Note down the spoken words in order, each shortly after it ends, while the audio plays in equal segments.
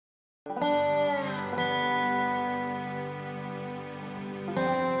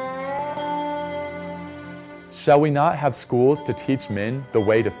Shall we not have schools to teach men the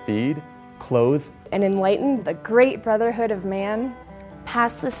way to feed, clothe, and enlighten the great brotherhood of man?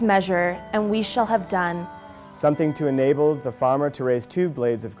 Pass this measure, and we shall have done. Something to enable the farmer to raise 2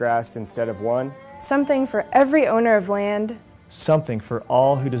 blades of grass instead of 1. Something for every owner of land. Something for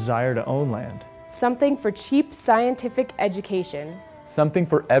all who desire to own land. Something for cheap scientific education. Something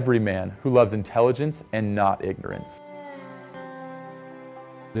for every man who loves intelligence and not ignorance.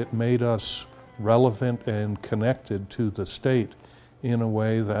 It made us relevant and connected to the state in a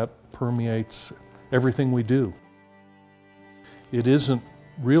way that permeates everything we do. It isn't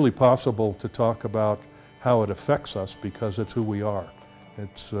really possible to talk about how it affects us because it's who we are.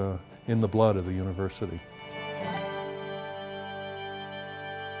 It's in the blood of the university.